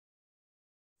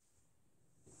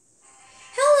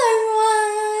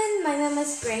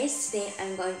Grace. Today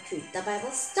I'm going to read the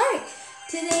Bible story.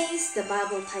 The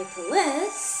Bible title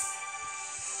is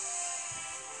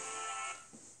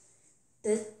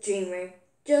The Dreamer.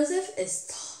 Joseph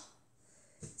is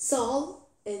sold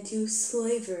into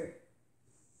slavery.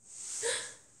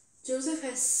 Joseph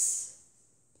has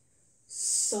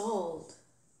sold.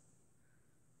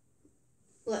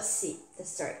 Let's see the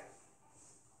story.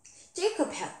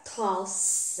 Jacob had 12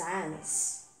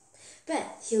 sons, but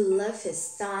he loved his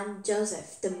son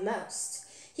Joseph the most.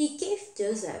 He gave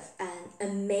Joseph an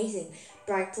amazing,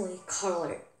 brightly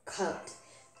colored coat.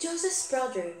 Joseph's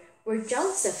brothers were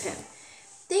jealous of him.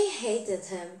 They hated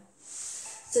him.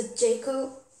 So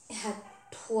Jacob had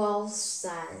 12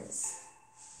 sons,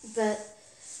 but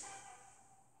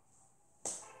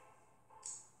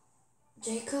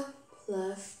Jacob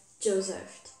loved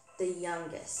Joseph, the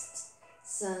youngest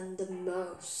son, the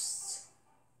most.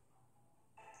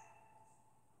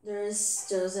 There's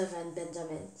Joseph and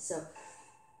Benjamin, so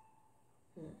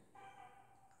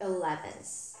 11.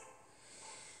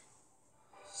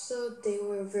 So they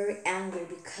were very angry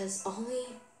because only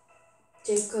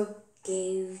Jacob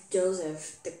gave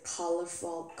Joseph the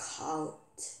colorful coat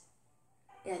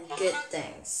and good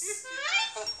things,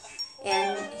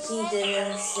 and he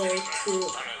didn't start to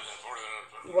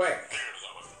work.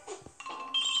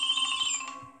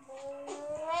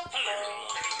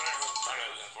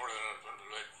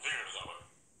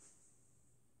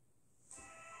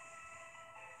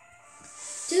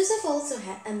 Joseph also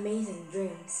had amazing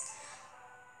dreams.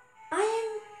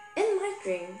 In my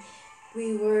dream,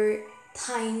 we were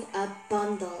tying up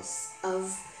bundles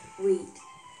of wheat.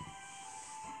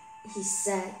 He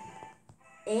said,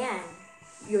 and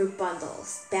your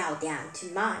bundles bow down to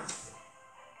mine.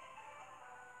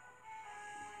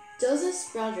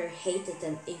 Joseph's brother hated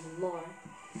them even more.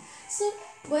 So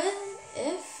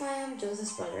if I am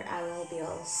Joseph's brother, I will be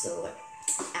also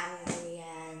angry,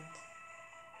 and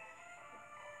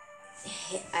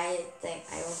I think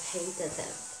I will hate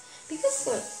them. Because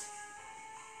look,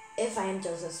 if I am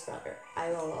Joseph's brother, I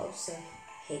will also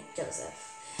hate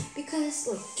Joseph. Because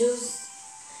look,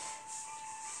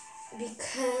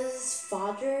 because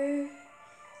father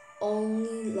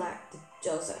only liked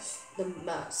Joseph the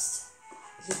most.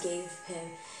 He gave him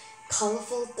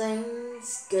colorful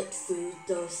things, good food,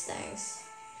 those things.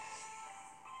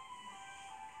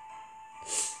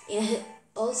 And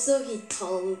also he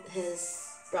told his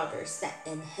brothers that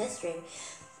in his dream,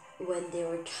 when they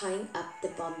were tying up the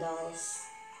bundles,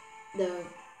 the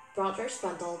brothers'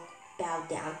 bundle bowed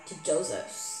down to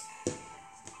Joseph's.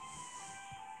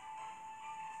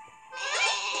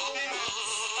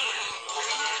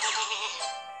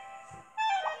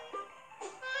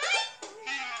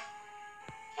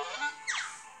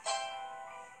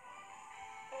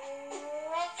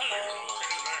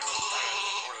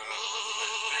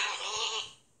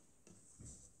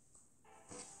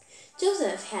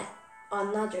 Joseph had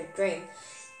another dream.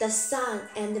 The sun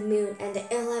and the moon and the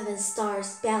 11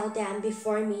 stars bowed down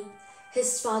before me.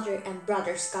 His father and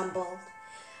brothers grumbled.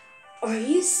 Are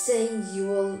you saying you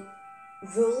will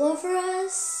rule over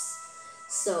us?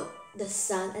 So the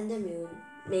sun and the moon,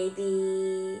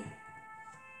 maybe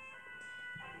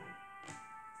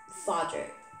father,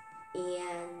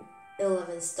 and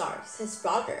 11 stars, his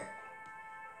brother,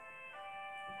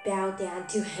 bowed down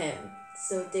to him.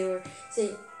 So they were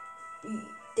saying,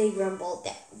 they grumbled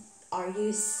that, are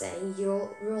you saying you'll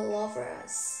rule over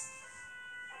us?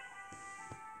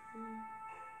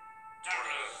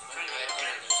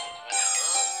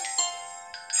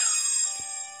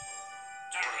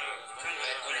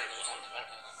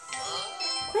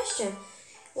 Question: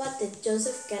 what did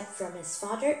Joseph get from his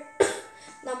father?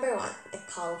 Number 1, the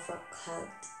colorful coat.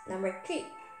 Number 2,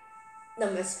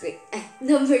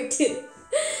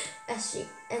 a sheep.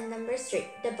 And number 3,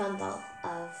 the bundle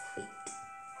of wheat.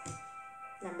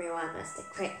 Number 1 was the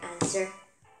correct answer.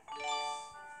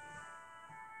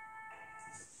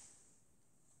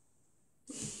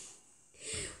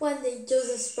 One day,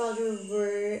 Joseph's brothers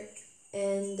were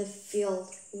in the field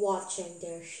watching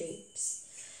their sheep.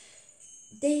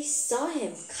 They saw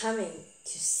him coming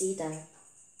to see them.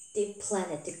 They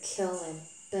planned to kill him,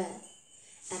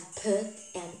 and put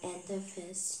an end of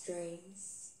his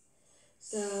dreams.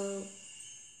 So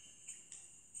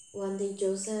one day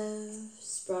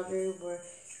Joseph's brothers were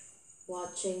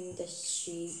watching the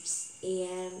sheep,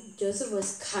 and Joseph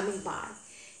was coming by,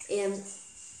 and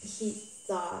he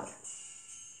thought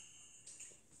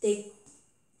they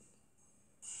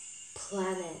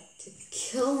planned to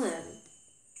kill him.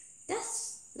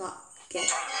 That's not good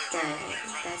thing.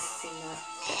 That's not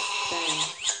good thing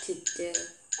to do.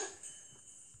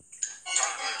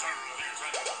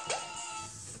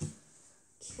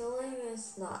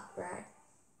 not right.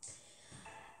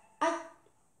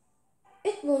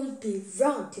 It won't be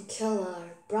wrong to kill our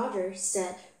brother,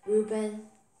 said Reuben.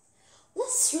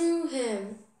 Let's throw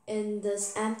him in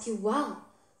this empty well.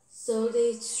 So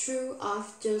they threw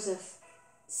off Joseph's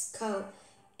coat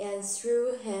and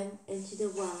threw him into the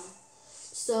well.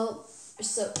 So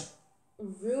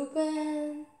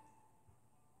Reuben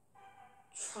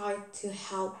tried to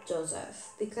help Joseph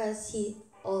because he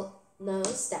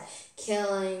knows that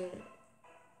killing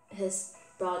his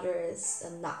brother is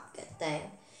a not good thing.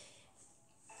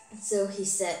 So he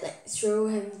said, throw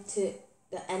him to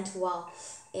the ant well,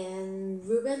 and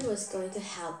Reuben was going to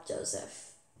help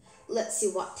Joseph. Let's see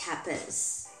what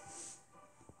happens.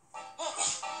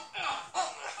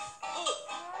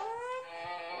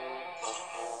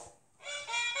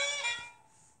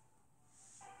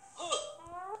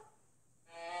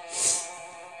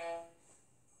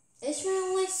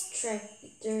 Israelite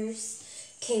traders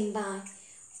came by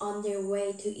on their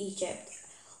way to Egypt.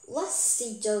 Let's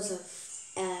sell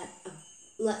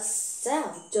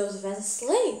Joseph as a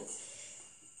slave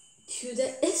to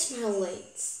the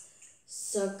Ishmaelites.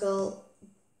 So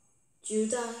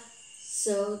Judah,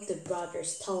 so the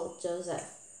brothers told Joseph,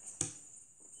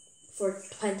 for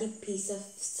 20 pieces of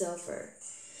silver.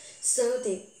 So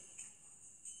they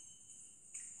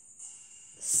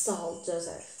sold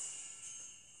Joseph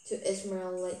to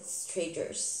Ishmaelite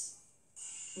traders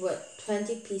with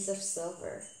 20 pieces of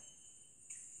silver.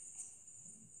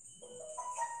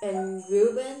 And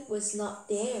Reuben was not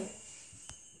there.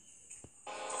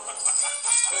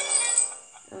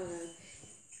 Oh no,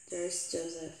 there's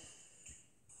Joseph.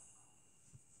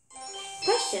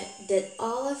 Question: did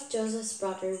all of Joseph's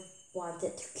brothers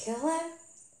wanted to kill him?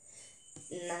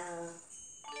 No.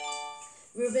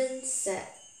 Reuben said,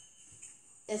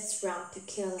 it's wrong to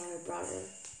kill our brother.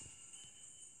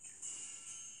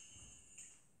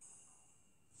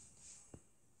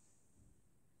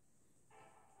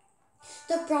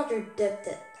 The brother dipped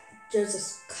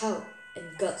Joseph's coat in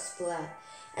goat's blood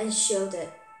and showed it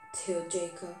to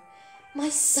Jacob. My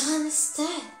son is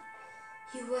dead,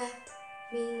 he wept.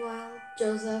 Meanwhile,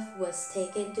 Joseph was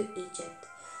taken to Egypt,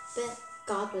 but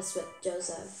God was with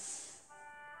Joseph.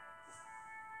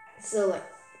 So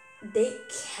they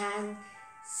can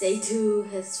say to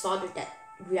his father that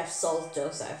we have sold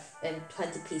Joseph in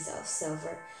 20 pieces of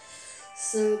silver.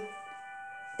 So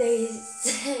they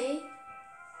say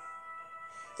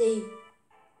they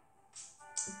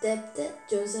dipped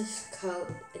Joseph's coat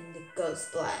in the goat's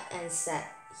blood and said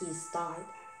he's died.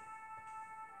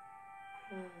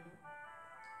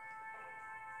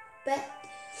 But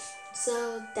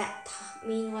so that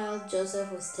meanwhile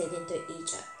Joseph was taken to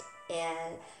Egypt,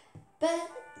 but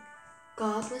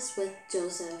God was with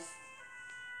Joseph.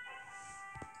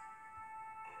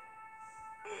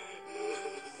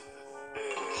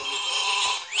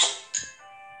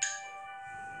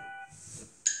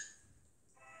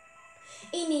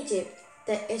 In Egypt,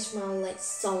 the Ishmaelites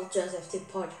sold Joseph to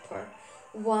Potiphar,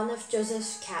 one of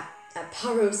Pharaoh's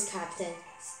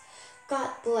captains. God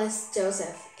blessed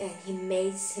Joseph and he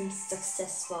made him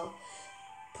successful.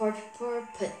 Potiphar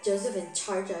put Joseph in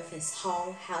charge of his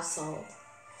whole household.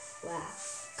 Wow.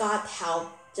 God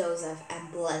helped Joseph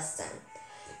and blessed him.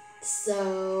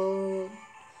 So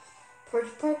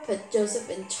Potiphar put Joseph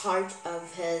in charge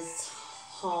of his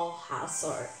whole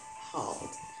household.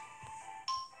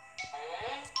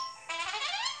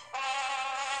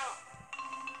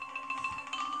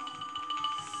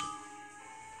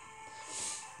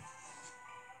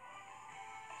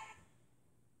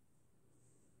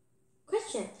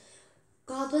 Question: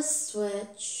 God was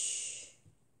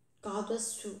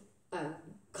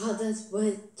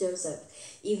with Joseph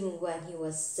even when he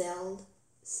was sold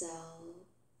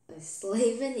a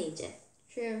slave in Egypt.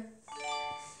 True.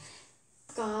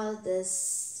 God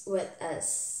is with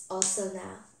us also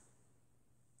now.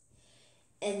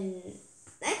 And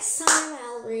next time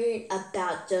I'll read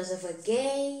about Joseph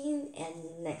again,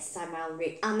 and next time I'll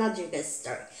read another good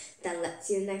story. Then let's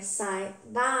see you next time.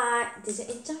 Bye. Did you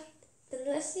enjoy? Then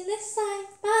let's see you next time.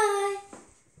 Bye.